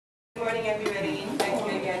Good morning, everybody.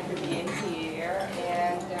 Thank you again for being here.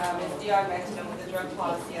 And as Deon mentioned, I'm with the Drug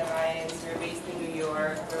Policy Alliance. We're based in New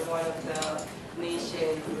York. We're one of the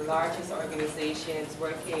nation's largest organizations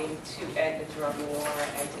working to end the drug war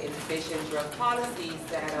and to envision drug policies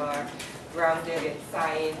that are grounded in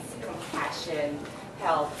science, compassion,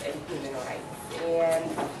 health, and human rights. And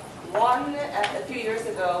a few years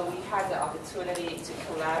ago, we had the opportunity to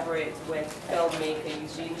collaborate with filmmaker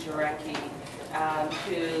Eugene Jarecki,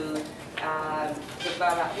 who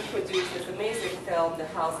produced this amazing film, The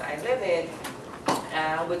House I Live In,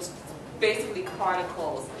 which basically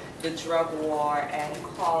chronicles the drug war and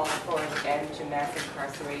calls for an end to mass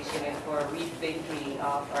incarceration and for a rethinking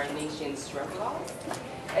of our nation's drug laws.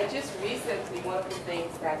 And just recently, one of the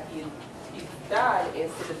things that he's done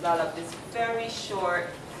is to develop this very short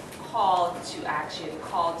call to action,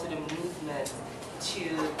 call to the movement to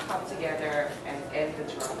come together and end the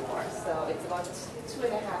drug war. So it's about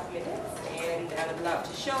 2.5 minutes, and I would love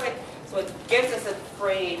to show it. So it gives us a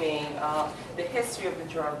framing of the history of the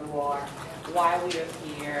drug war, why we are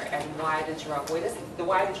here, and why the drug war is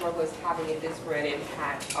having a disparate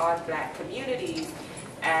impact on Black communities,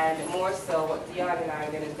 and more so what Deon and I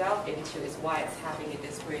are going to delve into is why it's having a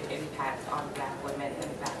disparate impact on Black women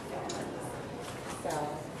and Black families. So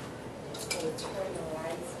I'm going to turn the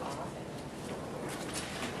lights off.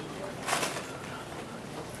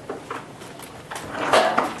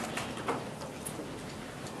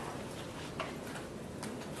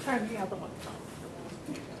 Turn the other one off.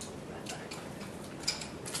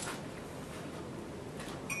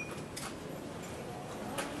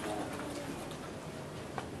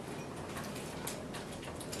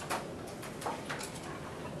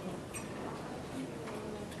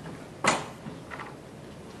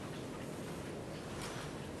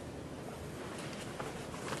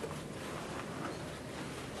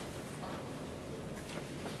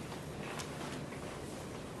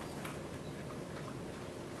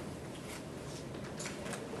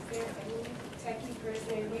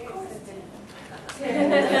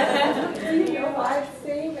 Your wife's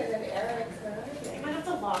name and then Eric's, huh? You might have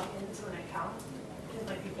to log into an account. It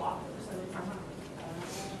might be blocked or something from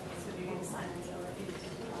so you can sign into a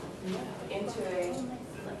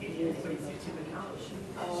YouTube account.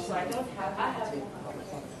 Oh, so I don't have YouTube.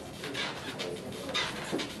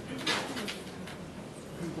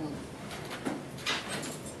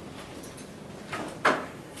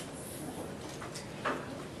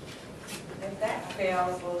 If that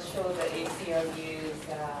fails, we'll show the ACLU's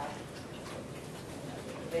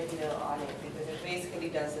video on it, because it basically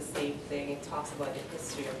does the same thing. It talks about the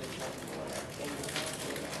history of the drug war in the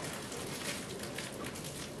country.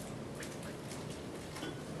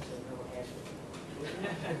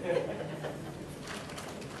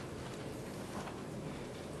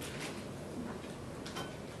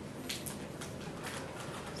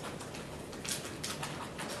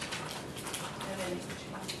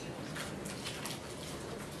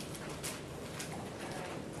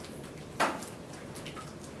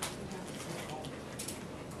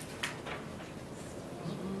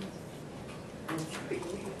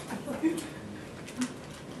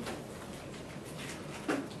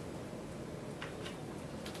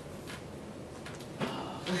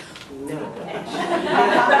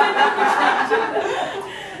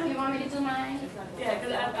 You want me to do mine? Yeah,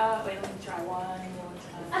 because wait, let me try one more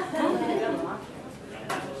time.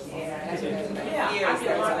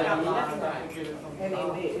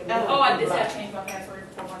 Oh, I did have to change my password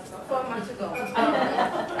 4 months ago. 4 months ago.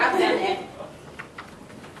 I've done it.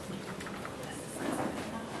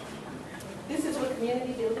 This is what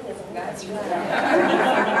community building is about. That's right.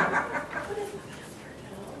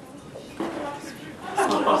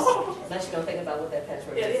 Unless you don't think about what that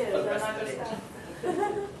password is. It is. I'm not going to stop.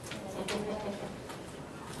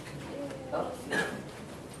 Oh.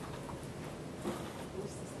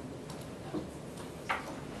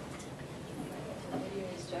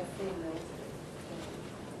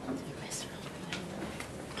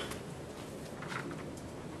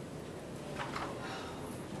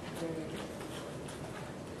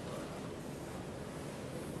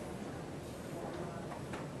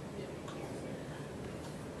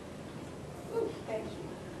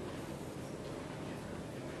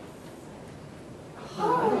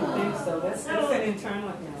 So that's an internal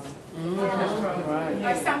now. Right.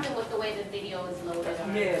 Or something with the way the video is loaded.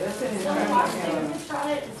 Yeah, that's an So internal watch it. now. Just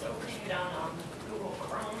try it. Just open it on Google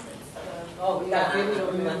Chrome instead of. Oh, we got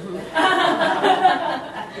video. You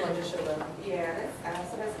want to show them? Yeah,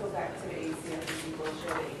 so let's go back to the ACLU. We'll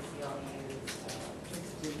show the ACLU.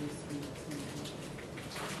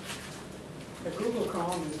 The Google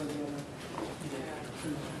Chrome is available.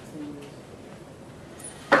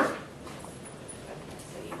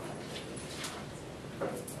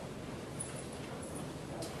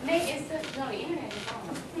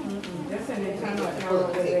 an internal error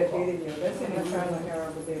with that video. That's an internal error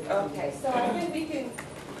with that video. Okay, so I think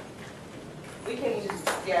we can just,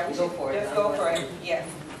 yeah, we Go should for it. just go for it, yes.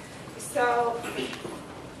 So,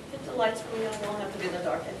 If the lights go on, we don't have to be in the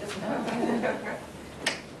dark at this point.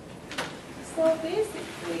 so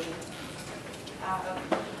basically,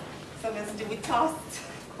 so we tossed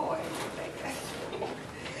coins, I guess.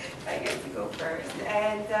 I get to go first.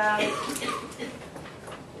 And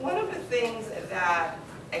one of the things that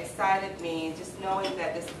excited me, just knowing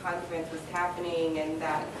that this conference was happening and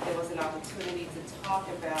that there was an opportunity to talk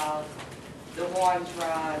about the war on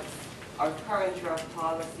drugs, our current drug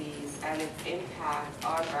policies, and its impact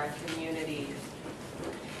on our communities,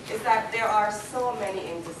 is that there are so many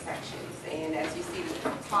intersections. And as you see,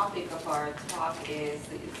 the topic of our talk is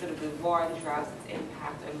sort of the war on drugs, its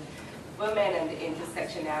impact on women and the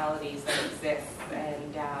intersectionalities that exist.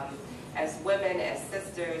 And as women, as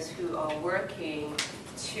sisters who are working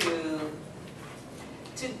to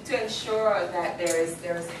ensure that there's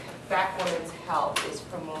Black women's health is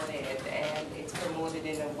promoted, and it's promoted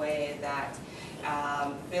in a way that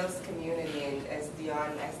builds community, and as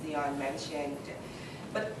Deon mentioned.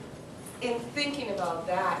 But in thinking about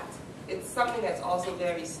that, it's something that's also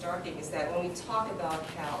very striking, is that when we talk about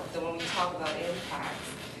health and when we talk about impact,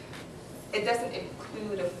 it doesn't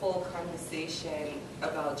include a full conversation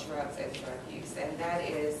about drugs and drug use, and that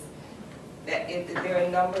is that there are a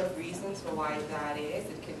number of reasons for why that is.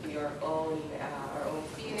 It could be our own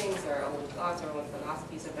feelings, our own thoughts, our own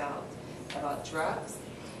philosophies about drugs,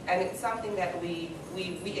 and it's something that we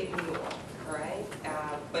ignore, right?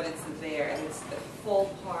 But it's there, and it's a full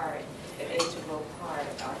part, an integral part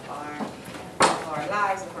of our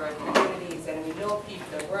lives, of our communities, and we know people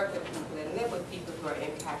that work with people and live with people who are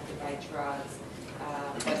impacted by drugs,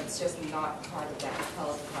 but it's just not part of that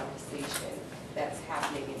health conversation that's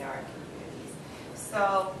happening in our communities.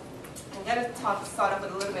 So I'm going to start off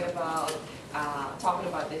with a little bit about talking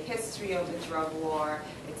about the history of the drug war.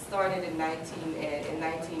 It started in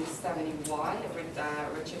 1971.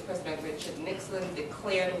 President Richard Nixon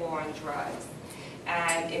declared war on drugs.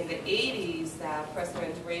 And in the 80s,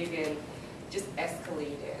 President Reagan just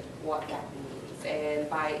escalated what that means. And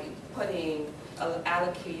by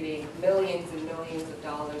allocating millions and millions of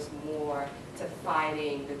dollars more to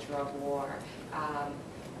fighting the drug war.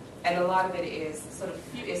 And a lot of it is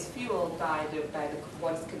fueled by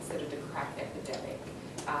what's considered the crack epidemic.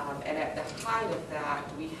 And at the height of that,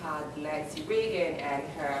 we had Nancy Reagan and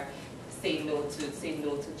her say no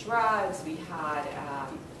to drugs. We had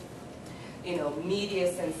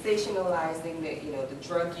media sensationalizing the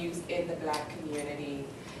drug use in the Black community.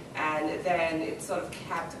 And then it sort of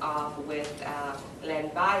capped off with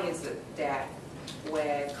Len Bias's death,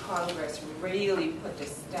 where Congress really put the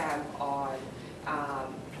stamp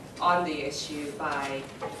on the issue by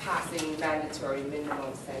passing mandatory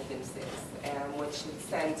minimum sentences, which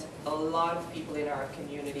sent a lot of people in our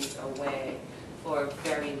communities away for a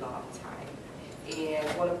very long time. And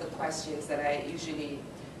one of the questions that I usually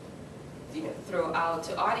throw out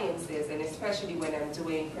to audiences, and especially when I'm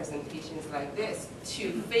doing presentations like this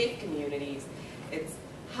to faith communities, it's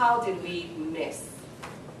how did we miss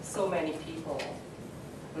so many people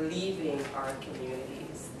leaving our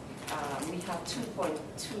communities? We have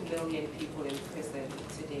 2.2 million people in prison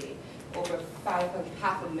today. Over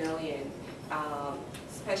 500,000,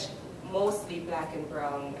 mostly Black and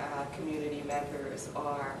brown community members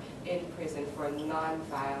are in prison for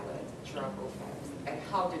non-violent drug offense. And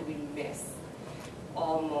how did we miss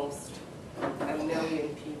almost 1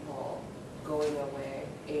 million people going away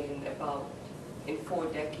in 4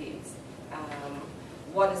 decades?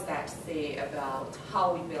 What does that say about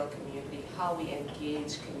how we build community, how we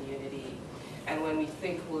engage community? And when we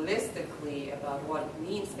think holistically about what it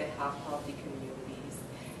means to have healthy communities,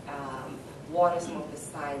 what are some of the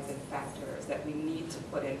signs and factors that we need to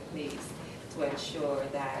put in place to ensure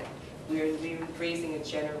that we're raising a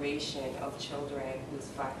generation of children whose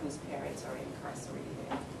parents are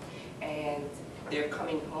incarcerated, and they're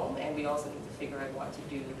coming home, and we also need to figure out what to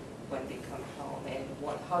do when they come home, and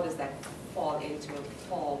how does that fall into a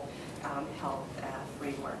full health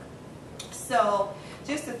framework. So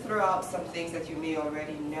just to throw out some things that you may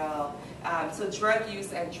already know, so drug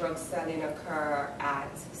use and drug selling occur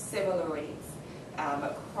at similar rates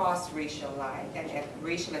across racial lines and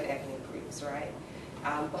racial and ethnic groups, right?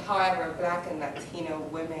 However, Black and Latino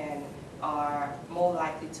women are more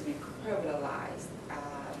likely to be criminalized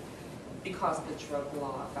because of the drug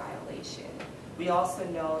law violation. We also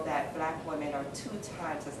know that Black women are 2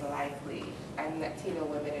 times as likely, and Latino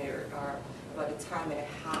women are about 1.5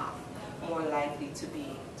 times more likely to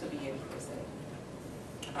be in prison.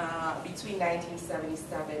 between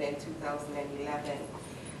 1977 and 2011,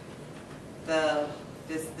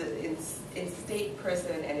 in state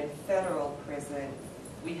prison and in federal prison,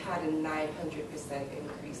 we had a 900%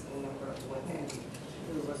 increase in the number of women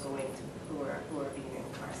who are being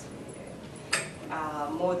incarcerated.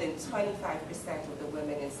 More than 25% of the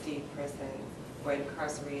women in state prison were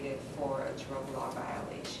incarcerated for a drug law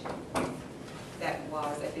violation. That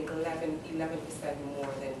was, I think, 11%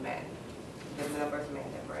 more than men, the number of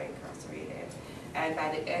men that were incarcerated. And by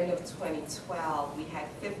the end of 2012, we had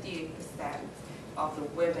 58% of the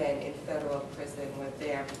women in federal prison were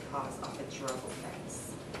there because of a drug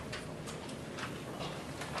offense.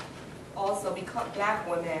 Also, because black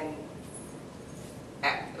women,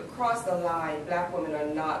 across the line, black women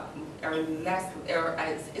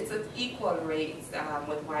it's an equal rate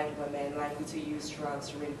with white women likely to use drugs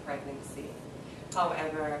during pregnancy.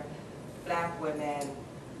 However, black women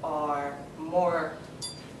are more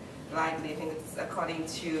likely, I think it's according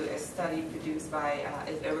to a study produced by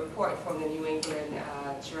a report from the New England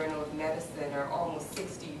Journal of Medicine, are almost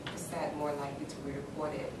 60% more likely to be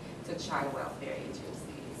reported to child welfare agencies.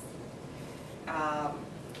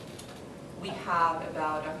 We have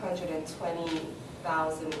about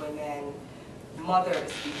 120,000 women,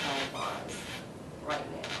 mothers behind bars right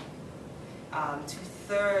now.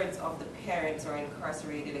 2/3 of the parents are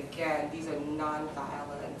incarcerated. Again, these are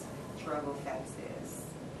non-violent drug offenses.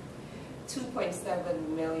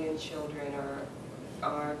 2.7 million children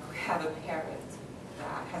have a parent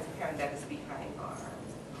that is behind bars.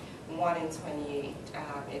 1 in 28,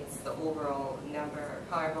 it's the overall number.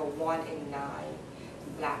 However, 1 in 9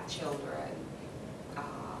 black children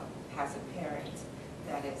has a parent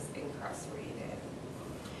that is incarcerated.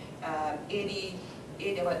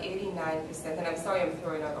 About 89%, and I'm sorry I'm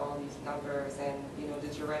throwing out all these numbers, and the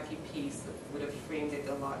Jarecki piece would have framed it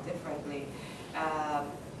a lot differently.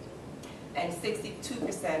 And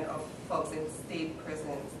 62% of folks in state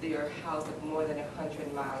prisons, they are housed at more than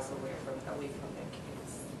 100 miles away from their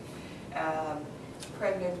kids.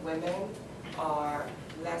 Pregnant women are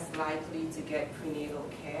less likely to get prenatal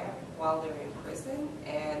care while they're in prison,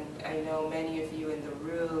 and I know many of you in the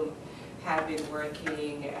room have been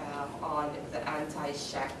working on the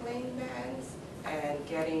anti-shackling bans and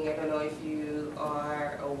getting, I don't know if you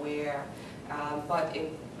are aware, but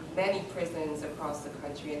in many prisons across the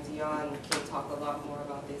country, and Deon can talk a lot more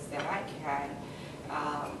about this than I can,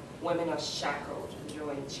 women are shackled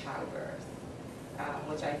during childbirth,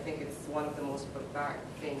 which I think is one of the most barbaric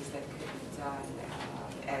things that could be done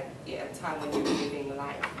at a time when you're giving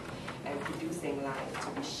life and producing life,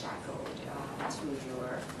 to be shackled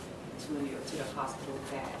to the hospital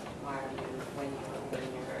bed when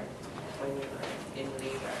you're in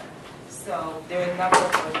labor. So there are a number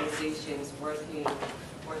of organizations working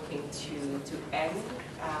to end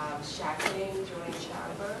shackling during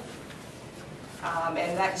childbirth,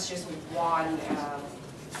 and that's just one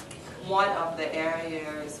of the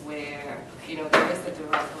areas where there is a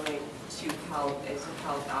direct link to health and to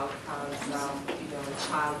health outcomes. A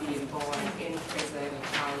child being born in prison, a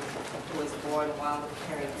child who is born while the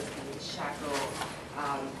parent is being shackled,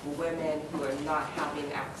 women who are not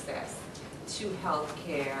having access to health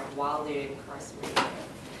care while they're incarcerated.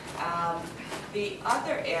 The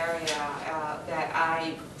other area that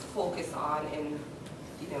I focus on and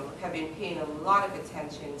have been paying a lot of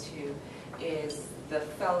attention to is the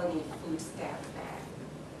felony food stamp ban.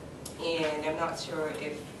 And I'm not sure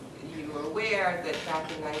if you were aware that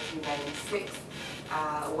back in 1996,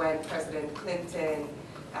 when President Clinton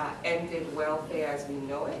ended welfare as we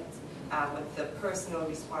know it, with the Personal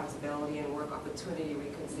Responsibility and Work Opportunity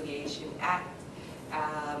Reconciliation Act,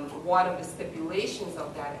 one of the stipulations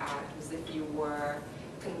of that act was if you were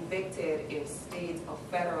convicted in state or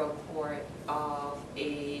federal court of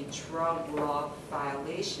a drug law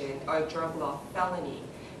violation or drug law felony,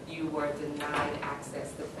 you were denied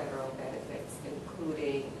access to federal benefits,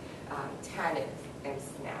 including Tenants and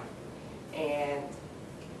SNAP. And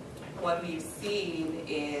what we've seen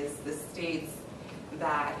is the states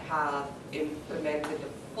that have implemented a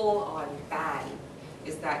full-on ban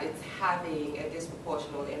is that it's having a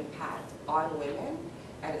disproportionate impact on women,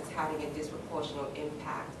 and it's having a disproportionate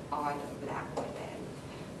impact on black women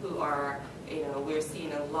who are, we're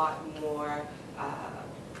seeing a lot more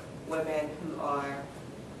women who are,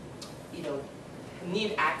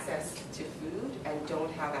 need access to food and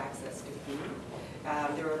don't have access to food.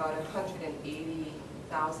 There are about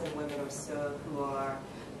 180,000 women or so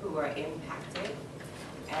who are impacted.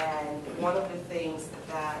 And one of the things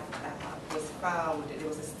that was found, there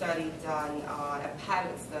was a study done on, a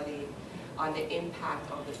pilot study on the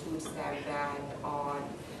impact of the food stamp ban on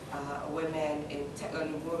women in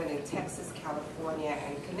Texas, California,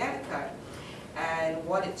 and Connecticut. And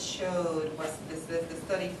what it showed was the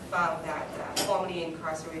study found that formerly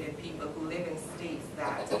incarcerated people who live in states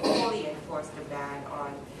that fully enforce the ban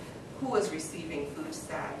on who was receiving food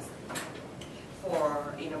stamps,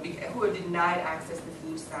 for, who were denied access to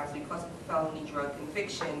food stamps because of felony drug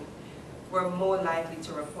conviction, were more likely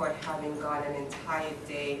to report having gone an entire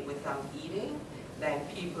day without eating than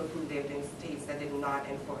people who lived in states that did not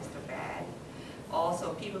enforce the ban.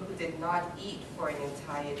 Also, people who did not eat for an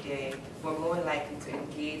entire day were more likely to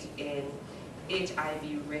engage in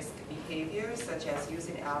HIV risk behaviors, such as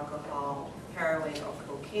using alcohol, heroin, or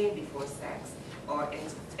cocaine before sex, or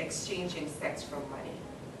exchanging sex for money.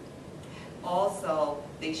 Also,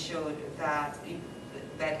 they showed that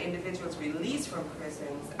individuals released from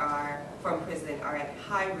prison are at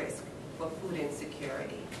high risk for food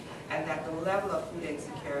insecurity, and that the level of food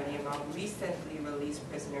insecurity among recently released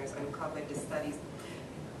prisoners uncovered by the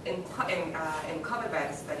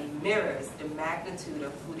study mirrors the magnitude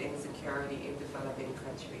of food insecurity in developing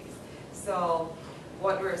countries. So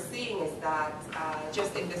what we're seeing is that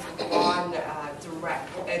just in this one direct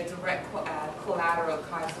collateral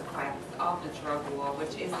consequence of the drug war,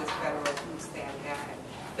 which is this federal food stamp ban,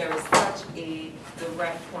 there is such a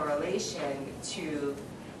direct correlation to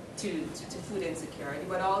food insecurity,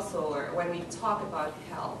 but also when we talk about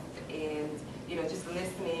health and just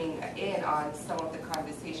listening in on some of the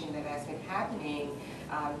conversation that has been happening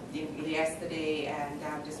yesterday and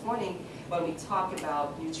this morning, when we talk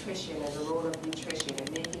about nutrition and the role of nutrition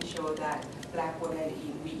and making sure that Black women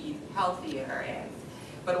eat healthier,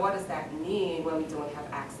 but what does that mean when we don't have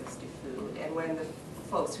access to food, and when the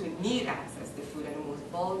folks who need access to food and the most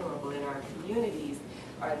vulnerable in our communities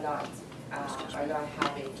are not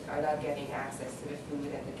getting access to the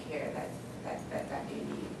food and the care that they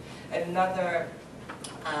need. Another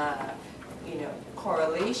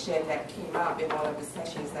correlation that came up in one of the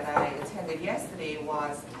sessions that I attended yesterday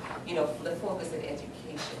was the focus on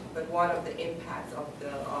education. But one of the impacts of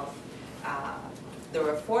the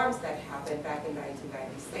reforms that happened back in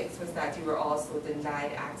 1996 was that you were also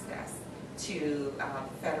denied access to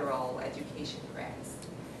federal education grants.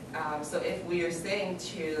 So if we are saying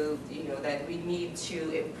that we need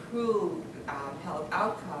to improve health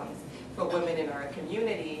outcomes for women in our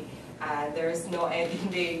community, there is no,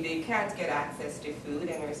 and they can't get access to food,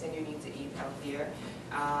 and we're saying you need to eat healthier.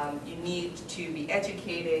 You need to be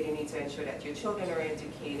educated, you need to ensure that your children are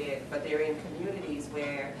educated, but they're in communities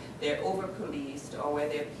where they're over-policed or where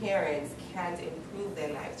their parents can't improve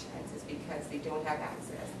their life chances because they don't have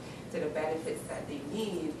access to the benefits that they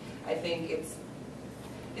need. I think it's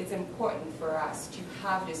important for us to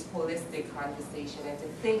have this holistic conversation and to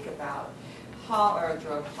think about how our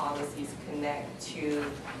drug policies connect to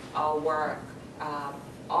our work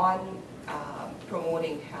on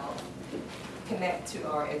promoting health, connect to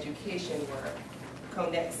our education work,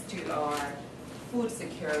 connects to our food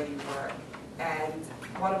security work. And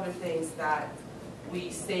one of the things that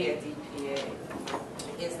we say at DPA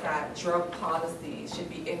is that drug policies should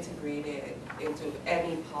be integrated into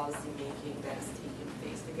any policy making that is taking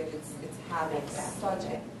place, because it's having such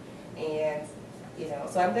an, and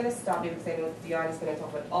so I'm going to stop here because I know Deon is going to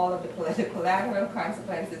talk about all of the collateral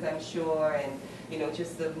consequences, I'm sure, and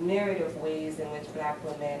just the myriad of ways in which Black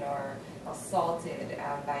women are assaulted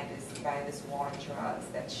by this war on drugs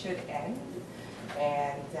that should end.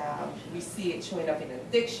 And we see it showing up in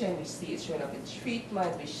addiction, we see it showing up in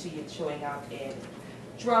treatment, we see it showing up in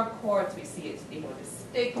drug courts, we see it, the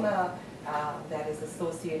stigma that is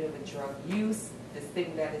associated with drug use, the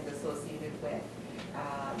stigma that is associated with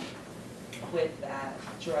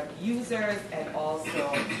drug users, and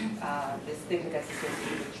also the stigma that's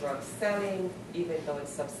associated with drug selling, even though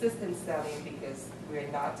it's subsistence selling, because we're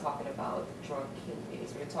not talking about drug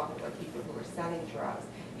kingpins. We're talking about people who are selling drugs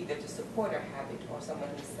either to support their habit or someone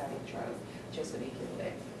who's selling drugs just so they can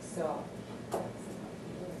live. So,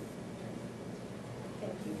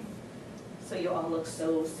 thank you. So you all look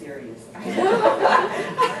so serious. And,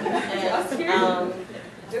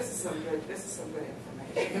 this is some good information.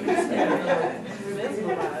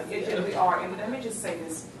 We are, and let me just say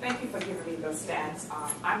this. Thank you for giving me the stats.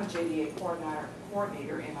 I'm a JDA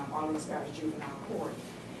coordinator in Orleans Parish Juvenile Court.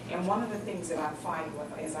 And one of the things that I'm finding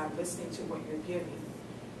as I'm listening to what you're giving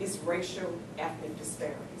is racial ethnic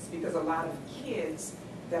disparities, because a lot of kids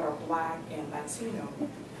that are Black and Latino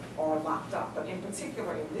are locked up. But in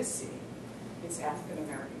particular in this city, it's African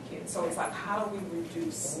American kids. So it's like, how do we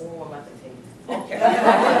reduce? Oh, I'm about to take it. Okay.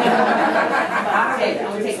 I'm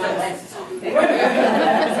going to take my glasses off. So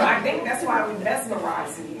I think that's why we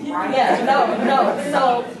mesmerize you, right? Yeah,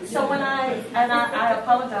 so when I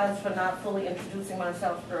apologize for not fully introducing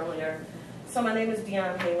myself earlier. So my name is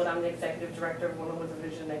Deon Haywood. I'm the Executive Director of Women with a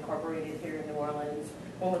Vision Incorporated here in New Orleans.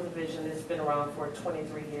 Women with a Vision has been around for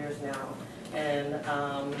 23 years now. And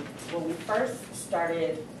when we first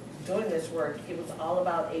started doing this work, it was all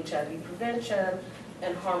about HIV prevention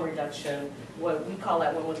and harm reduction. What we call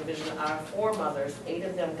at Women with a Vision, our foremothers, 8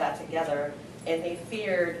 of them got together and they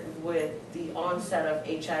feared with the onset of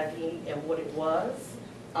HIV and what it was,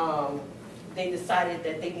 they decided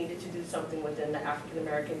that they needed to do something within the African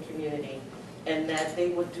American community and that they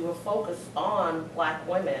would do a focus on Black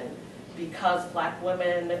women because Black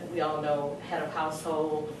women, we all know, head of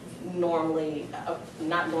household, normally,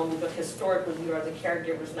 not normally, but historically, we are the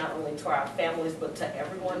caregivers not only to our families, but to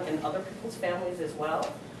everyone and other people's families as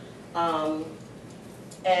well.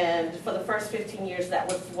 And for the first 15 years, that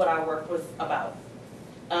was what our work was about.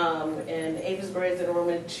 And Ava's Grace in the room,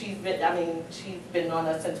 and she's been on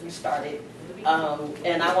us since we started.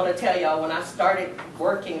 And I want to tell y'all, when I started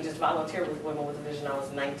working, just volunteer with Women with a Vision, I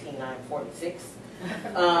was 19, I'm 46.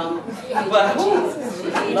 But Lord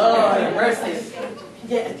mercy.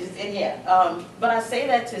 But I say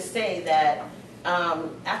that to say that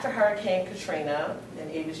after Hurricane Katrina,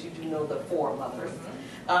 and Avis, you do know the foremothers,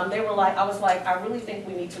 they were like, I was like, I really think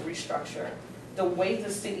we need to restructure the way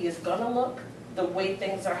the city is gonna look, the way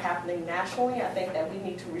things are happening nationally. I think that we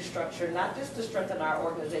need to restructure, not just to strengthen our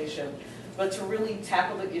organization, but to really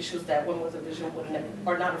tackle the issues that Women with a Vision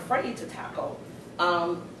are not afraid to tackle.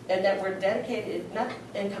 And that we're dedicated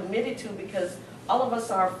and committed to, because all of us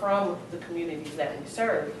are from the communities that we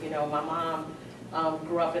serve. You know, my mom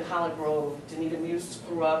grew up in Holly Grove. Danita Muse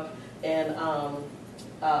grew up in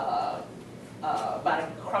about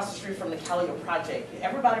across the street from the Callio Project.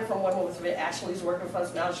 Everybody from Women with a Vision, Ashley's working for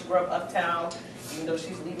us now. She grew up uptown, even though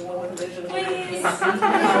she's leaving Women with a Vision. I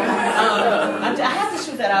have to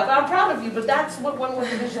shoot that out, but I'm proud of you. But that's what Women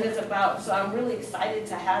with a Vision is about. So I'm really excited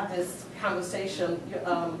to have this conversation.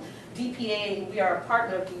 DPA, we are a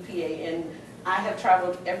partner of DPA, and I have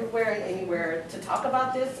traveled everywhere and anywhere to talk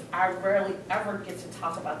about this. I rarely ever get to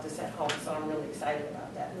talk about this at home, so I'm really excited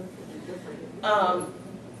about that.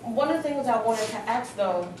 One of the things I wanted to ask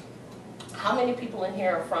though, how many people in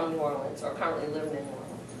here are from New Orleans or currently living in New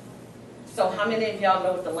Orleans? So how many of y'all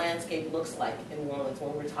know what the landscape looks like in New Orleans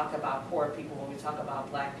when we talk about poor people, when we talk about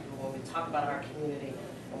Black people, when we talk about our community,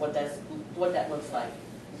 and what that looks like?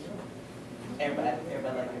 Everybody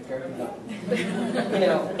like, girl, you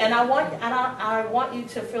know. And I want you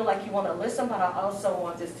to feel like you want to listen, but I also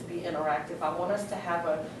want this to be interactive. I want us to have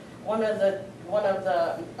one of the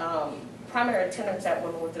primary tenets at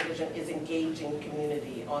Women with a Vision is engaging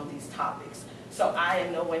community on these topics. So I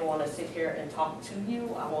in no way want to sit here and talk to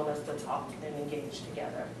you. I want us to talk and engage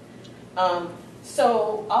together.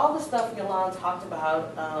 So all the stuff Yolande talked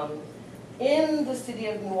about in the city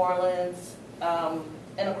of New Orleans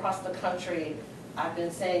and across the country, I've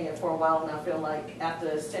been saying it for a while, and I feel like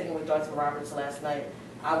after sitting with Dorothy Roberts last night,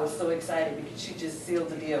 I was so excited because she just sealed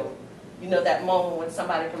the deal. You know, that moment when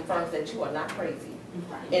somebody confirms that you are not crazy.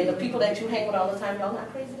 Right. And the people that you hang with all the time, y'all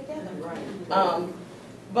not crazy together. Right.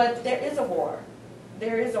 But there is a war.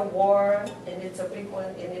 There is a war, and it's a big one,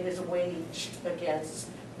 and it is waged against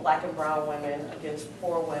Black and brown women, against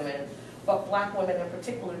poor women, but Black women in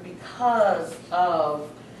particular because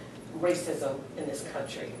of racism in this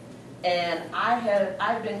country. And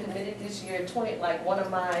I've been committed this year, one of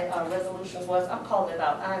my resolutions was, I'm calling it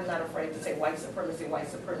out, I'm not afraid to say white supremacy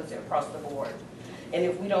across the board. And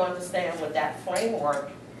if we don't understand what that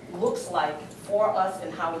framework looks like for us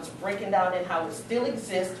and how it's breaking down and how it still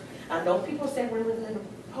exists, I know people say we're living in a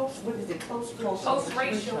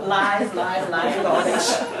post-racial. Lies, garbage.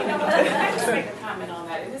 You know what, I just make a comment on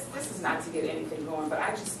that. This is not to get anything going, but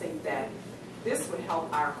I just think that this would help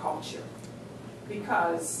our culture.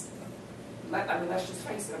 Because, let's just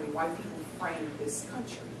face it, white people framed this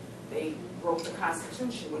country. They wrote the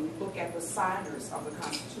Constitution. When you look at the signers of the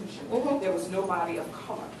Constitution, there was nobody of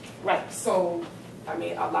color. Right. So,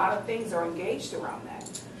 a lot of things are engaged around that.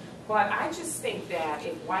 But I just think that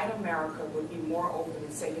if white America would be more open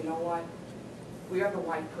and say, you know what, we are the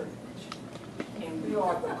white privilege, and we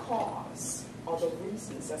are the cause or the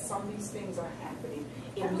reasons that some of these things are happening,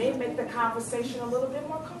 it may make the conversation a little bit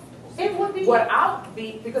more comfortable. It would be.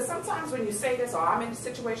 Because sometimes when you say this, or I'm in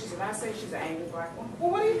situations and I say she's an angry Black woman,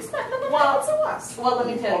 well, what do you expect them to do to us? Well, let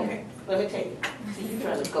me tell you. See, you're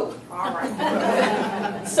trying to go. All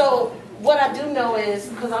right. So what I do know is,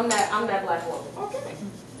 because I'm that Black woman. Okay.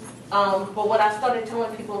 But what I started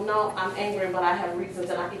telling people, no, I'm angry, but I have reasons,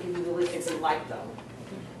 and I can give you the list if you like them.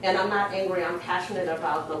 And I'm not angry, I'm passionate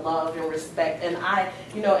about the love and respect. And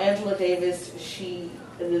Angela Davis,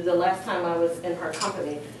 the last time I was in her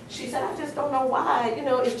company, she said, I just don't know why.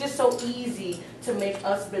 It's just so easy to make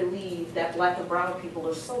us believe that black and brown people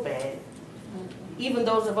are so bad. Even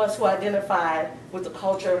those of us who identify with the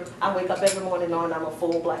culture, I wake up every morning knowing I'm a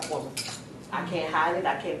full black woman. I can't hide it,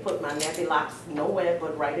 I can't put my nappy locks nowhere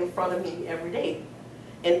but right in front of me every day.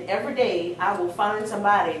 And every day I will find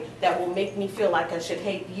somebody that will make me feel like I should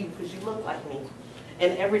hate you because you look like me.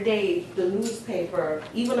 And every day the newspaper,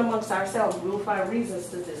 even amongst ourselves, we'll find reasons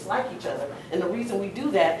to dislike each other. And the reason we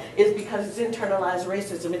do that is because it's internalized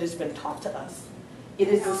racism. It has been taught to us. It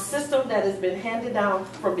is a system that has been handed down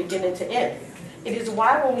from beginning to end. It is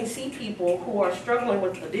why when we see people who are struggling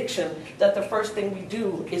with addiction, that the first thing we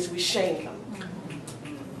do is we shame them.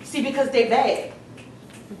 See, because they're bad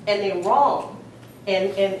and they're wrong.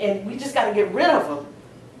 And we just got to get rid of them.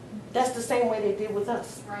 That's the same way they did with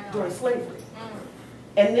us during slavery.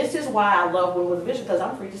 And this is why I love Women with a Vision, because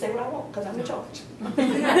I'm free to say what I want, because I'm in charge.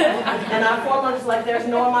 And our formula is like there's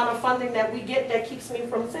no amount of funding that we get that keeps me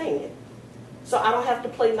from saying it. So I don't have to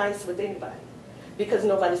play nice with anybody, because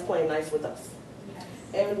nobody's playing nice with us.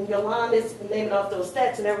 And Yolande is naming off those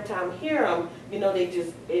stats, and every time I hear them,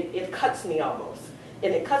 it cuts me almost.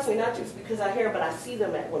 And it cuts me not just because I hear them, but I see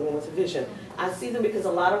them at Women with a Vision. I see them because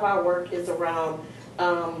a lot of our work is around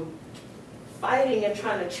fighting and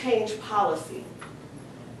trying to change policy.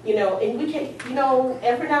 And we can,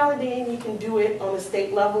 every now and then you can do it on a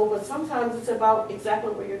state level, but sometimes it's about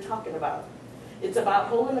exactly what you're talking about. It's about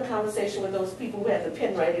holding a conversation with those people who have the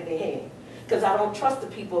pen right in their hand. Because I don't trust the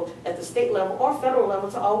people at the state level or federal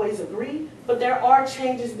level to always agree, but there are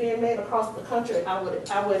changes being made across the country. I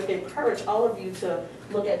would encourage all of you to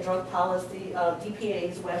look at drug policy,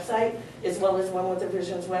 DPA's website, as well as Women with a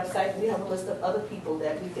Vision's website. We have a list of other people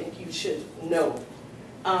that we think you should know.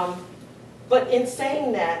 But in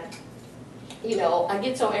saying that, I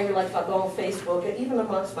get so angry, like if I go on Facebook, and even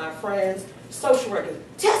amongst my friends, social workers,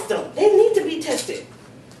 test them. They need to be tested.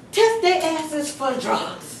 Test their asses for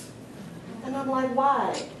drugs. And I'm like,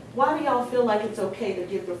 why? Why do y'all feel like it's okay to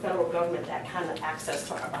give the federal government that kind of access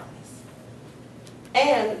to our bodies?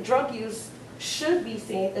 And drug use should be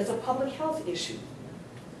seen as a public health issue.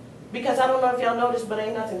 Because I don't know if y'all noticed, but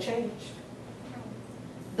ain't nothing changed.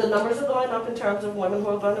 The numbers are going up in terms of women who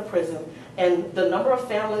are going to prison, and the number of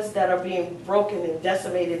families that are being broken and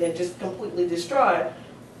decimated and just completely destroyed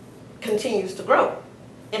continues to grow.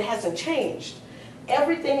 It hasn't changed.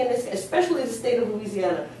 Everything in this, especially the state of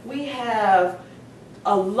Louisiana, we have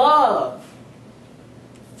a love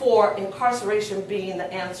for incarceration being the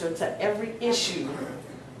answer to every issue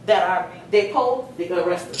that they poll, they're going to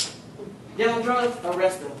arrest them. They're on drugs,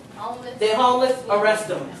 arrest them. They're homeless, arrest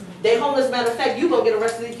them. They're homeless, matter of fact, you're going to get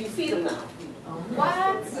arrested if you feed them now.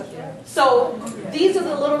 What? So these are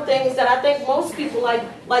the little things that I think most people like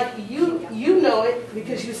you know it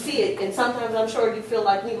because you see it, and sometimes I'm sure you feel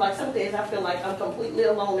like me. Like some days I feel like I'm completely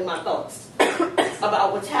alone in my thoughts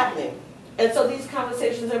about what's happening. And so these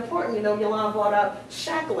conversations are important. Yolande brought up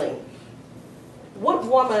shackling. What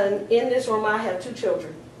woman in this room, I have 2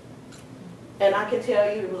 children. And I can tell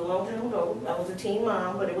you, it was a long time ago. I was a teen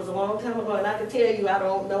mom, but it was a long time ago. And I can tell you, I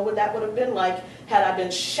don't know what that would have been like had I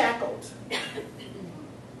been shackled.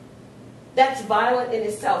 That's violent in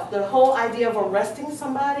itself. The whole idea of arresting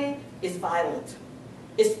somebody is violent,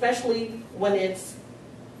 especially when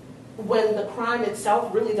the crime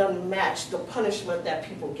itself really doesn't match the punishment that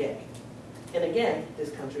people get. And again,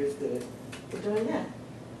 this country is good for doing that.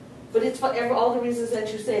 But it's for all the reasons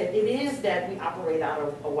that you said. It is that we operate out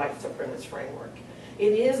of a white supremacist framework.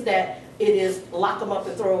 It is that it is lock them up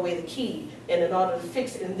and throw away the key, and in order to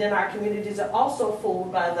fix it. And then our communities are also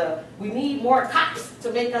fooled by we need more cops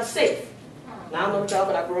to make us safe. Now, I don't know about y'all,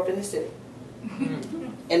 but I grew up in the city.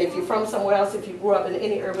 And if you're from somewhere else, if you grew up in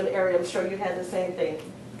any urban area, I'm sure you had the same thing.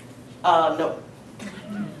 No.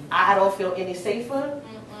 I don't feel any safer.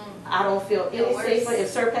 I don't feel any safer. If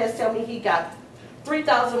Surpass tell me he got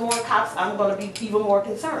 3,000 more cops, I'm going to be even more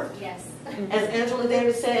concerned. Yes. As Angela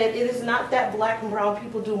Davis said, it is not that black and brown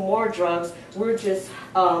people do more drugs. We're just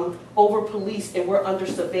over-policed and we're under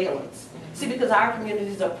surveillance. See, because our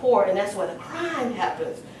communities are poor, and that's where the crime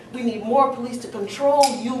happens. We need more police to control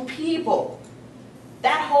you people.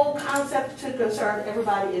 That whole concept should concern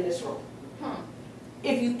everybody in this room.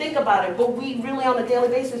 If you think about it, but we really on a daily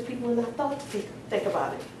basis, people are not thought to think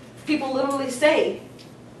about it. People literally say,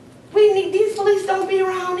 these police don't be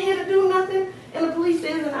around here to do nothing. And the police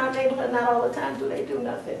is in our neighborhood, not all the time do they do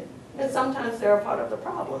nothing. And sometimes they're a part of the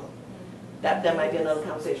problem. That might be another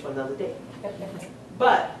conversation for another day.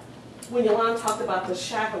 But when Yolande talked about the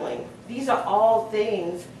shackling, these are all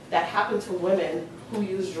things that happen to women who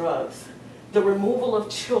use drugs. The removal of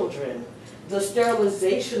children, the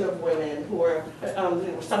sterilization of women who are,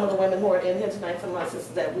 some of the women who are in here tonight, some of my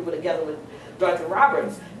sisters that we were together with Dr.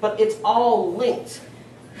 Roberts, but it's all linked.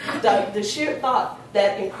 The sheer thought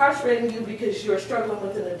that incarcerating you because you're struggling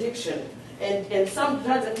with an addiction, and some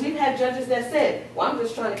judges, we've had judges that said, well, I'm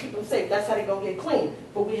just trying to keep them safe, that's how they're going to get clean.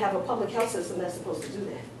 But we have a public health system that's supposed to do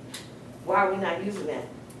that. Why are we not using that?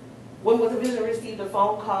 When With a Vision received a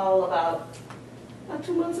phone call about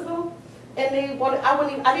 2 months ago, and they wanted,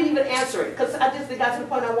 I didn't even answer it, because I just got to the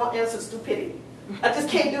point I won't answer stupidity. I just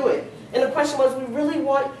can't do it. And the question was, we really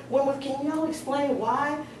want, can y'all explain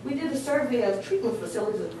why? We did a survey of treatment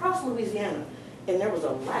facilities across Louisiana, and there was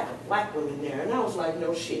a lack of black women there, and I was like,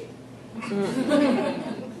 no shit.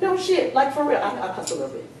 No shit, like for real. I cussed a little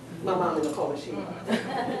bit. My mom in the corner, she. But I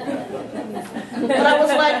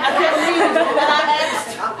was like, I can't read. And I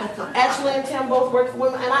asked, Ashley and Tim both work for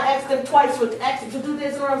women, and I asked them twice to do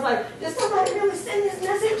this, and I was like, did somebody really send this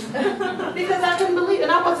message? Because I couldn't believe it.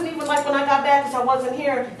 And I wasn't even like when I got back, because I wasn't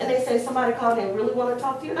here, and they say somebody called and really want to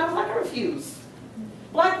talk to you, and I was like, I refuse.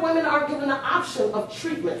 Black women are given the option of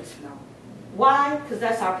treatment. Why? Because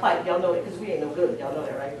that's our plight. Y'all know it, because we ain't no good. Y'all know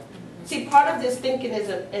that, right? See, part of this thinking is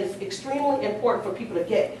extremely important for people to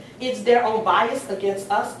get. It's their own bias against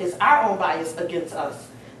us. It's our own bias against us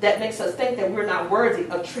that makes us think that we're not worthy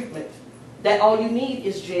of treatment. That all you need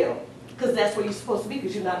is jail. Because that's where you're supposed to be,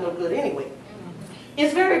 because you're not no good anyway.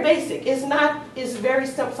 It's very basic. It's very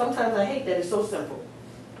simple. Sometimes I hate that it's so simple.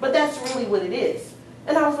 But that's really what it is.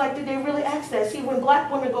 And I was like, did they really ask that? See, when black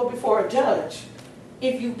women go before a judge,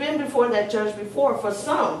 if you've been before that judge before, for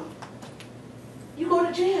some, you go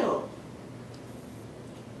to jail.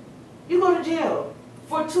 You go to jail.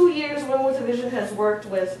 For 2 years, Women with a Vision has worked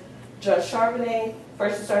with Judge Charbonnet.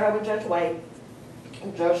 First it started out with Judge White,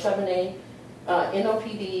 Judge Charbonnet,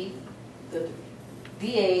 NOPD, the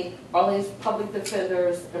DA, all these public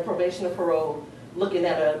defenders, and probation and parole, looking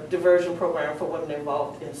at a diversion program for women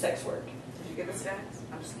involved in sex work. Did you get the stats?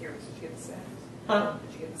 I'm just curious. Did you get the stats? Huh?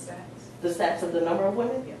 Did you get the stats? The stats of the number of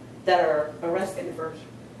women that are arrested. Diversion.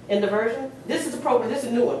 In diversion? This is a program, this is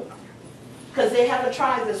a new one. Because they haven't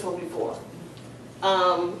tried this one before.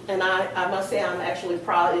 And I must say I'm actually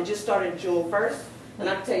proud. It just started June 1st. And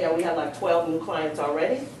I can tell you we have like 12 new clients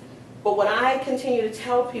already. But what I continue to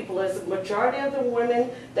tell people is the majority of the women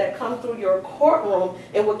that come through your courtroom,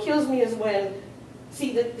 and what kills me is when,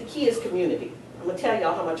 see, the key is community. I'm going to tell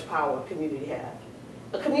y'all how much power community has.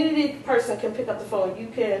 A community person can pick up the phone. You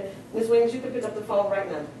can, Ms. Williams, you can pick up the phone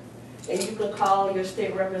right now. And you can call your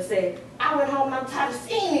state rep and say, I went home and I'm tired of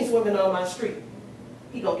seeing these women on my street.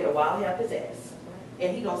 He going to get a wild hair up his ass.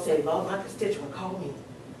 And he going to say, Lord, my constituent called me.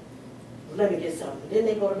 Let me get something. Then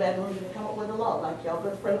they go to Baton Rouge and come up with a law, like y'all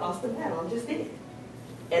good friend Austin Madden just did.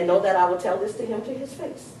 And know that I will tell this to him to his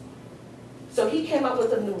face. So he came up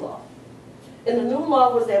with a new law. And the new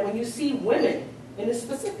law was that when you see women, and it's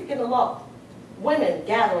specific in the law, women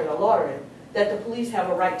gathering or loitering, that the police have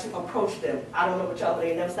a right to approach them. I don't know what y'all, but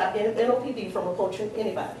they never stopped NOPD from approaching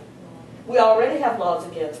anybody. We already have laws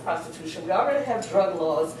against prostitution. We already have drug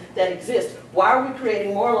laws that exist. Why are we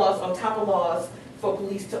creating more laws on top of laws for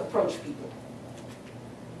police to approach people?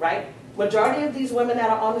 Right? Majority of these women that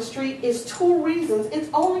are on the street is 2 reasons. It's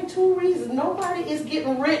only 2 reasons. Nobody is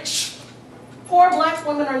getting rich. Poor black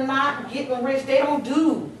women are not getting rich. They don't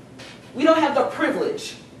do. We don't have the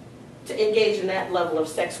privilege to engage in that level of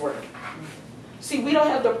sex work. See, we don't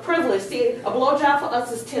have the privilege. See, a blowjob for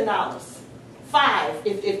us is $10. $5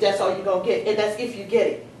 if that's all you're going to get, and that's if you get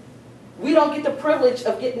it. We don't get the privilege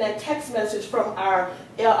of getting that text message from our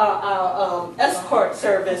escort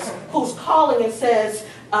service who's calling and says,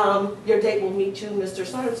 your date will meet you, Mr.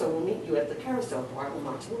 So-and-so will meet you at the Carousel Bar in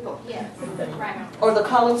Montego. Yes, right. Or the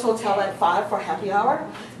Collins Hotel at 5 for happy hour.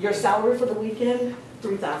 Your salary for the weekend,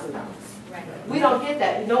 $3,000. Right. We don't get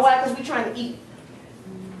that. You know why? Because we're trying to eat.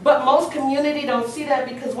 But most community don't see that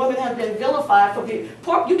because women have been vilified for being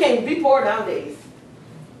poor. You can't be poor nowadays.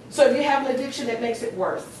 So if you have an addiction, it makes it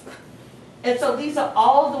worse. And so these are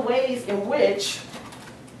all the ways in which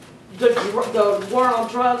the war on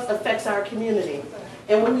drugs affects our community.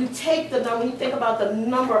 And when you take the number, you think about the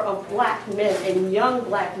number of black men and young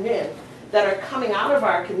black men that are coming out of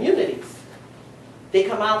our communities. They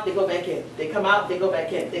come out, they go back in. They come out, they go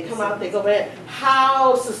back in. They come out, they go back in.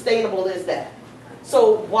 How sustainable is that?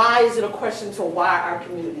 So why is it a question to why our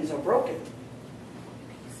communities are broken?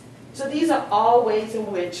 So these are all ways in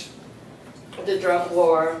which the drug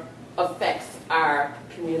war affects our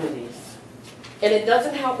communities. And it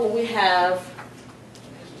doesn't help when we have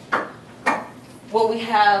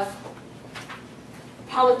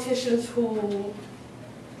politicians who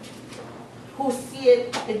see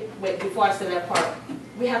it, wait, before I say that part,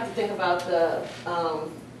 we have to think about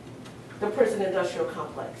the prison industrial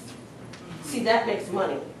complex. See, that makes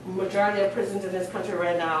money. Majority of prisons in this country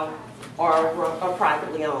right now are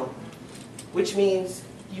privately owned, which means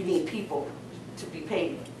you need people to be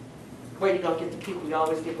paid. Where you don't get the people, you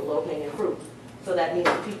always get the low-hanging fruit. So that means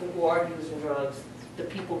the people who are using drugs, the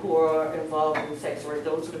people who are involved in sex work,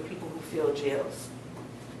 those are the people who fill jails.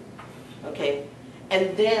 Okay?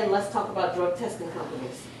 And then let's talk about drug testing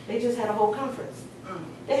companies. They just had a whole conference.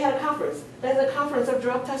 They had a conference. There's a conference of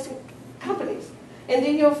drug testing companies. And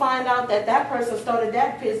then you'll find out that that person started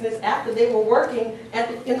that business after they were working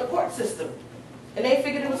in the court system. And they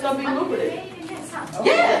figured it was going to be lucrative.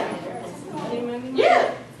 Yeah.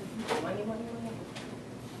 Yeah.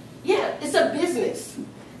 Yeah, it's a business.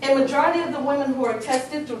 And majority of the women who are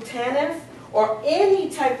tested through Tenants or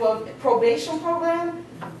any type of probation program,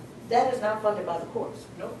 that is not funded by the courts.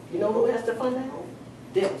 Nope. You know who has to fund that?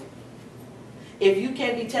 Them. If you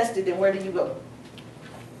can't be tested, then where do you go?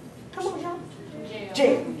 Come on, y'all.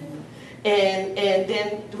 Jail. And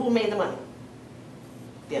then who made the money?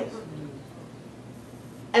 Them.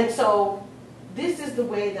 And so this is the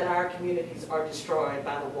way that our communities are destroyed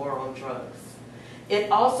by the war on drugs. It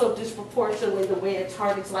also disproportionately the way it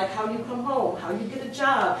targets like how you come home, how you get a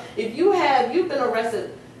job. If you've been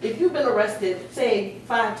arrested, say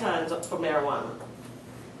 5 times for marijuana,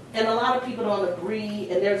 and a lot of people don't agree,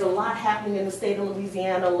 and there's a lot happening in the state of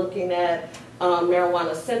Louisiana looking at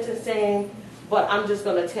marijuana sentencing, but I'm just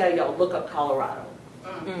going to tell y'all, look up Colorado.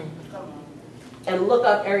 And look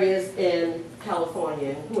up areas in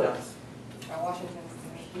California. Who else?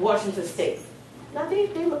 Washington State. Now they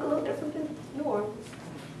look a little different than New Orleans.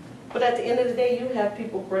 But at the end of the day, you have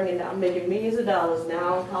people making millions of dollars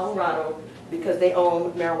now in Colorado because they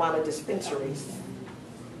own marijuana dispensaries.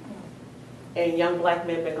 And young black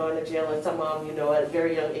men been going to jail, and some of them, you know, at a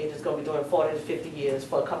very young age is going to be doing 40 to 50 years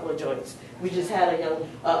for a couple of joints. We just had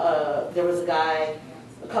there was a guy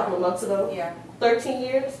a couple of months ago. Yeah. 13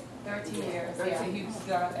 years? 13 years. Yeah. He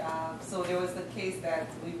got, so there was the case that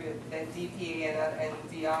that DPA and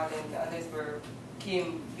Deon and others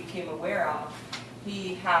became aware of.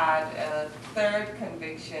 He had a 3rd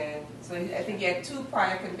conviction. So I think he had 2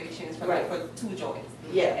 prior convictions for 2 joints.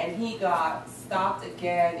 Yeah. And he got stopped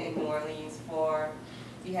again in New Orleans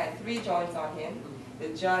he had 3 joints on him. The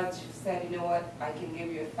judge said, you know what, I can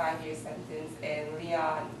give you a 5-year sentence. And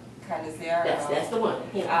Leon Canizero, that's the one.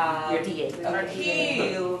 Your DA.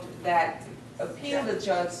 Appealed the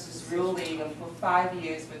judge's ruling for 5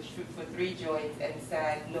 years for 3 joints and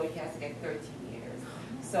said, no, he has to get 13 years.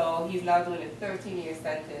 So he's now doing a 13-year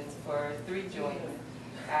sentence for 3 joints.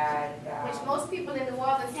 And, which most people in New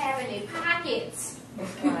Orleans have in their pockets.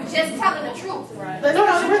 Just telling the truth. Right. No,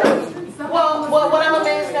 it's true. Well, what I'm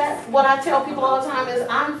amazed at, what I tell people all the time is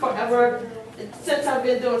I'm forever, since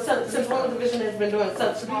Women's Division has been doing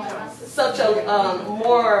such a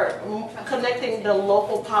more connecting the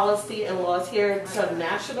local policy and laws here to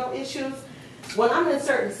national issues. When I'm in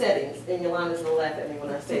certain settings, and Yolande's gonna laugh at me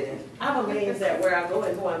when I say this, I'm amazed at where I go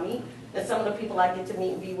and who I meet, and some of the people I get to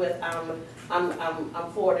meet and be with.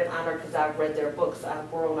 I'm forwarded and honored because I've read their books. I've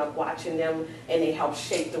grown up watching them, and they help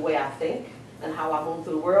shape the way I think and how I move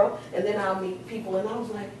through the world. And then I'll meet people, and I was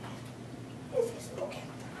like, is he smoking?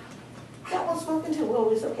 That one's smoking too.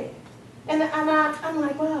 Well, it's okay. And I'm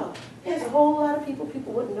like, wow, there's a whole lot of people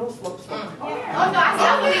wouldn't know smoke. Yeah. Oh no,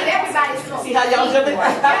 I believe everybody smokes. See how y'all jumping?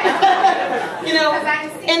 You know,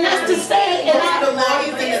 and that's to say, and the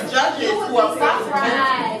lawyers and the judges who are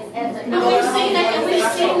surprised. And we've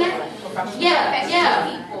seen that.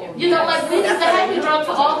 Yeah. You know, like this is the happy drug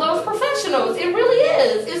for all those professionals. It really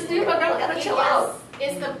is. It's, you know, girl, gotta chill out.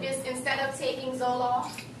 It's instead of taking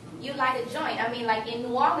Zoloft, you light a joint. I mean, like in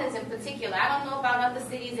New Orleans in particular. I don't know about other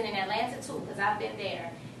cities and in Atlanta too, because I've been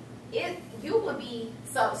there. You would be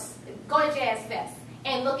go to Jazz Fest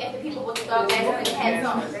and look at the people with the dog and heads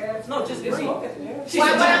on. No, just smoking.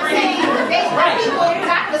 What I'm saying, people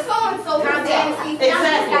got the so-and-so down there and see he's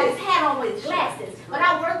got his hat on with his glasses. But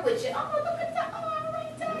I work with you. Oh, look at that. Oh, all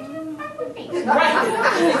right, work with me.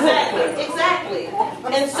 Right, exactly.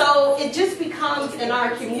 And so it just becomes in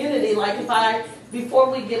our community, like before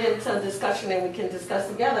we get into discussion and we can discuss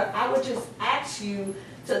together, I would just ask you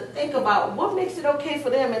to think about what makes it okay for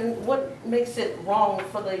them and what makes it wrong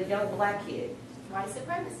for the young black kid. White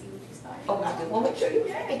supremacy, which you started. Oh, I just want to make sure you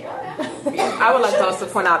I would like to also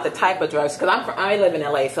point out the type of drugs, because I live in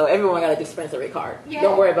LA, so everyone got a dispensary card. Yeah.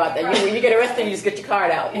 Don't worry about that. Right. When you get arrested, you just get your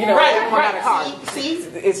card out. You know, everyone got a card. See?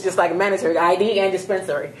 It's just like mandatory ID and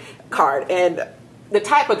dispensary card. And the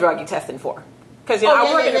type of drug you're testing for. Because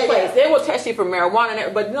I work in a place, they will test you for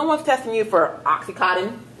marijuana, but no one's testing you for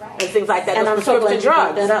Oxycontin and things like that. And those I'm so glad prescription you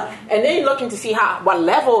brought drugs. that up. And then you're looking to see what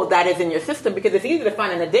level that is in your system, because it's easy to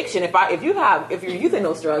find an addiction if you're using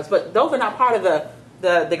those drugs, but those are not part of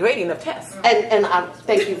the grading of tests. And I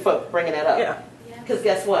thank you for bringing that up. Yeah. Because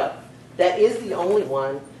guess what? That is the only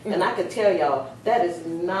one, and I can tell y'all that is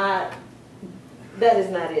not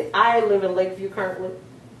it. I live in Lakeview currently,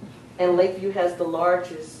 and Lakeview has the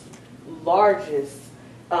largest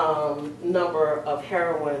number of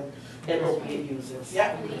heroin and opiate users.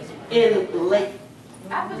 Yep. In Lake.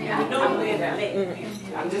 I'm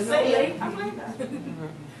just saying.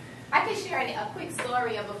 I can share a quick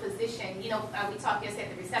story of a physician. You know, we talked yesterday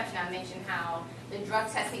at the reception. I mentioned how the drug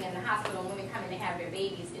testing in the hospital when women come in to have their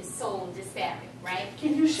babies is so disparate, right?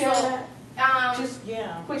 Can you share that? Just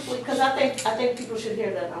Yeah. quickly, because I think people should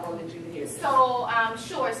hear that. I wanted you to hear that. So,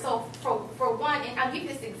 sure. So, for one, and I'll give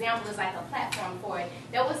this example as like a platform for it.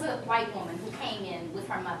 There was a white woman who came in with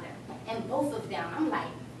her mother, and both of them, I'm like,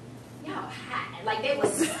 y'all high. Like they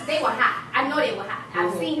were high. I know they were high.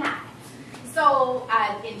 I've seen high. So,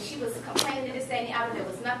 and she was complaining to this, that, and the other. There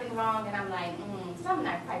was nothing wrong, and I'm like, something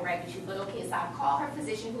not quite right with you. But okay, so I call her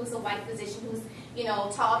physician, who's a white physician, who's, you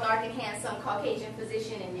know, tall, dark, and handsome, Caucasian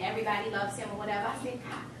physician, and everybody loves him or whatever. I said,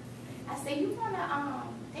 Doc, I said, you wanna,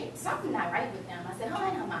 something not right with them. I said, oh,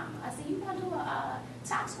 I know, Mama. I said, you wanna do a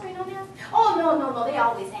tox screen on them? Oh, no, they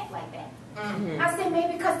always act like that. I said,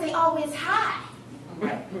 maybe because they always high.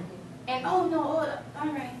 Right. And all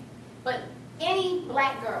right. But any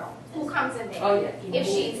black girl who comes in there, if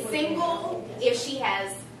she's single, if she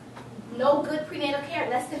has no good prenatal care,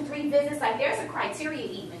 less than 3 visits, like there's a criteria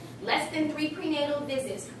even, less than 3 prenatal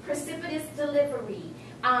visits, precipitous delivery,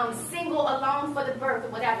 single alone for the birth or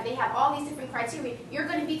whatever. They have all these different criteria. You're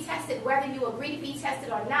going to be tested whether you agree to be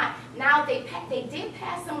tested or not. Now, they did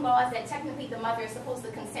pass some laws that technically the mother is supposed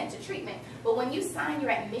to consent to treatment. But when you sign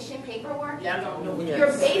your admission paperwork,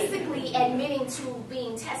 you're basically admitting to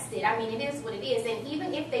being tested. I mean, it is what it is. And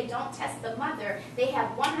even if they don't test the mother, they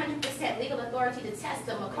have 100% legal authority to test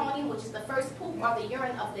the meconium, which is the first poop or the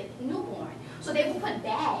urine of the newborn. So they will put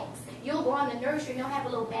bags. You'll go on the nursery and you'll have a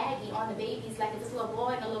little baggie on the babies, like if it's a little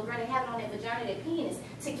boy and a little girl, they have it on their vagina, their penis,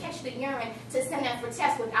 to catch the urine, to send them for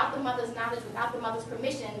tests without the mother's knowledge, without the mother's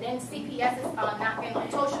permission. Then CPS is knocking on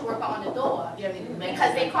social worker on the door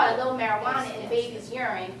because they caught a little marijuana in the baby's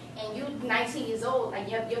urine, and you 19 years old, like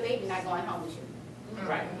your baby not going home with you.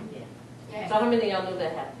 Right. Yeah. So how many of y'all knew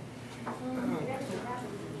that happened?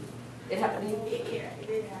 It happened to you? Yeah, it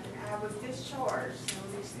did happen. I was discharged.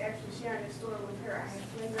 I was actually sharing this story with her. I had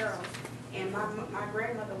twin girls, and my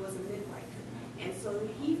grandmother was a midwife. And so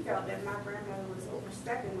he felt that my grandmother was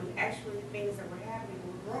overstepping when actually things that were happening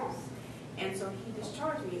were wrong. And so he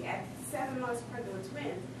discharged me. At 7 months pregnant with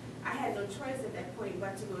twins, I had no choice at that point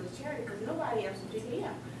but to go to charity because nobody else would pick me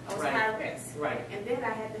up. I was high risk. Right. And then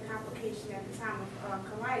I had the complication at the time of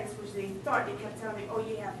colitis, which they kept telling me, oh,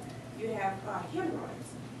 you have hemorrhoids.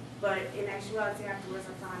 But in actuality, afterwards,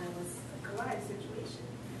 I found it was a colitis situation.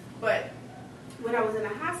 But when I was in the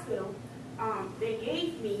hospital, they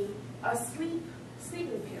gave me a sleeping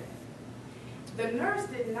pill. The nurse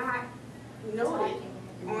did not note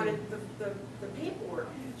it on the paperwork,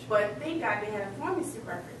 but thank God they had a pharmacy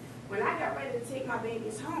record. When I got ready to take my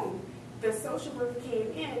babies home, the social worker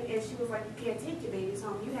came in and she was like, you can't take your babies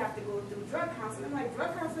home. You have to go through drug counseling. I'm like,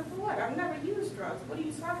 drug counseling for what? I've never used drugs. What are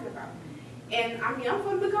you talking about? And I mean, I'm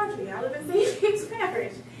from the country. I live in St. James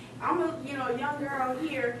Parish. I'm a young girl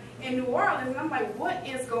here in New Orleans, and I'm like, what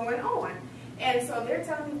is going on? And so they're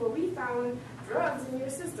telling me, well, we found drugs in your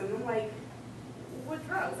system. I'm like, what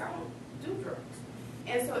drugs? I don't do drugs.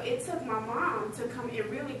 And so it took my mom to come and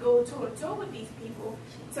really go toe-to-toe with these people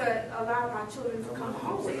to allow my children to come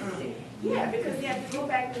home with me. Yeah, because they had to go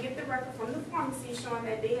back and get the record from the pharmacy showing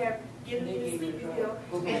that they have given me a sleeping pill,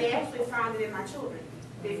 and they actually found it in my children.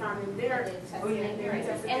 They found it there.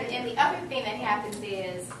 And the other thing that happens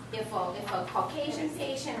is if a Caucasian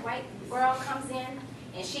patient, white girl comes in,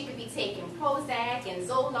 and she could be taking Prozac and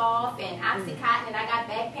Zoloft and Oxycontin, and I got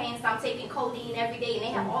back pain, so I'm taking codeine every day, and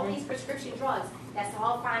they have all these prescription drugs. That's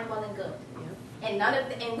all fine, well, and good.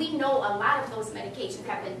 And we know a lot of those medications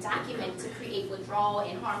have been documented to create withdrawal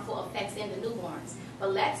and harmful effects in the newborns.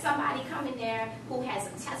 But let somebody come in there who has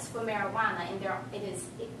a test for marijuana, and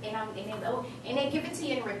they give it to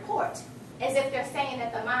you in a report, as if they're saying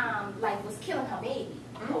that the mom was killing her baby.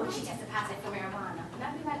 Oh, she tested positive for marijuana. And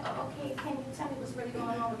I'd be like, oh, okay, can you tell me what's really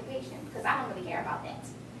going on with the patient? Because I don't really care about that.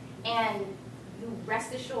 And you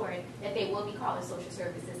rest assured that they will be calling social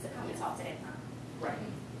services to come and talk to that mom. Right.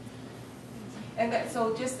 And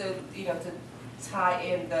so just to tie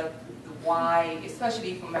in the why,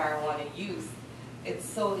 especially for marijuana use.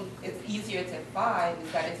 It's easier to find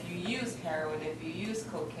is that if you use heroin, if you use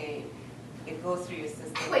cocaine, it goes through your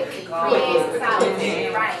system. Quickly Gone. creates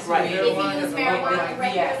solid. Right. Right. If you use marijuana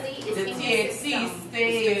regularly, it's The in your THC system.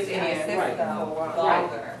 stays in your system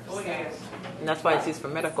longer. And that's why it's used for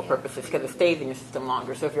medical purposes, because it stays in your system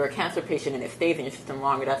longer. So if you're a cancer patient and it stays in your system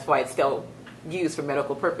longer, that's why it's still used for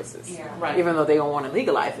medical purposes. Yeah. Right. Even though they don't want to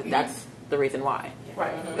legalize it, that's the reason why.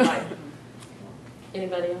 Right, right.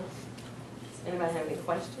 Anybody else? Anybody have any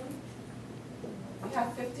questions? We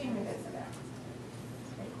have 15 minutes of that.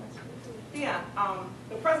 Yeah,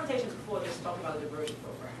 the presentations before this talked about the diversion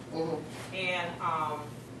program. And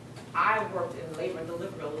I worked in labor and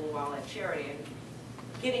delivery a little while at Charity, and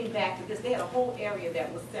getting back to this, they had a whole area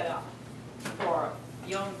that was set up for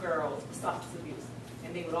young girls with substance abuse,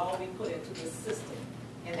 and they would all be put into this system,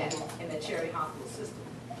 in that Charity hospital system.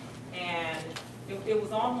 And it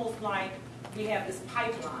was almost like we have this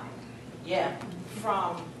pipeline. Yeah.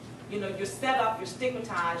 From, you're set up, you're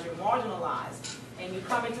stigmatized, you're marginalized, and you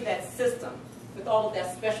come into that system with all of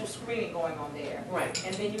that special screening going on there. Right.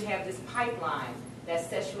 And then you have this pipeline that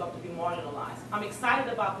sets you up to be marginalized. I'm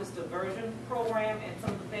excited about this diversion program and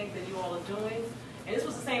some of the things that you all are doing. And this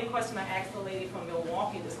was the same question I asked the lady from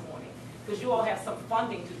Milwaukee this morning, because you all have some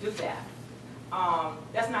funding to do that.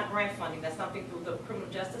 That's not grant funding, that's something through the criminal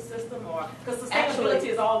justice system, or, because sustainability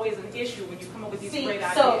is always an issue when you come up with these great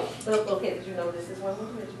ideas. Okay, did you know this is one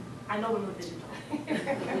division? I know when division.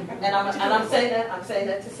 And I'm saying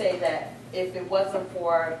that to say that if it wasn't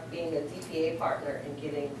for being a DPA partner and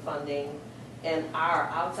getting funding, and our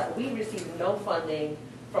outside, we received no funding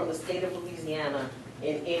from the state of Louisiana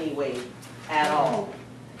in any way at all.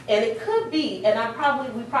 And it could be, and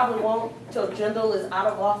we probably won't till Jindal is out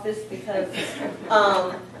of office, because,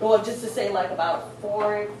 well, just to say, like about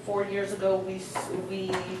four years ago, we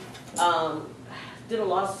did a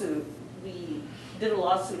lawsuit. We did a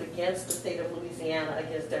lawsuit against the state of Louisiana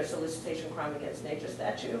against their solicitation crime against nature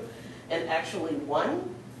statute, and actually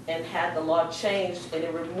won and had the law changed, and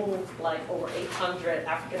it removed like over 800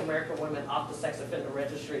 African American women off the sex offender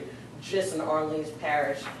registry just in Orleans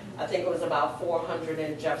Parish. I think it was about 400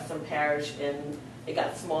 in Jefferson Parish, and it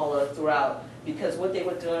got smaller throughout, because what they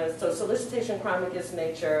were doing, so solicitation crime against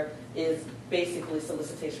nature is basically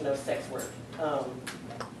solicitation of sex work.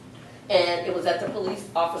 And it was at the police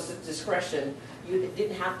officer's discretion. You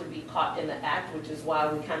didn't have to be caught in the act, which is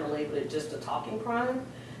why we kind of labeled it just a talking crime.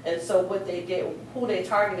 And so what they did, who they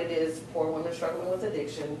targeted is poor women struggling with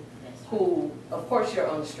addiction, who, of course, you're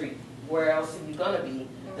on the street. Where else are you going to be?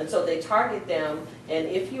 And so they target them, and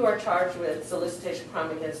if you are charged with solicitation crime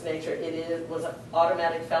against nature, was an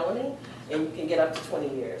automatic felony, and you can get up to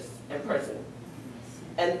 20 years in prison.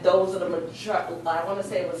 And those are the majority. I want to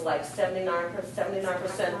say it was like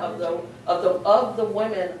 79% of the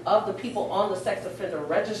women, of the people on the sex offender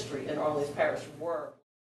registry in Orleans Parish were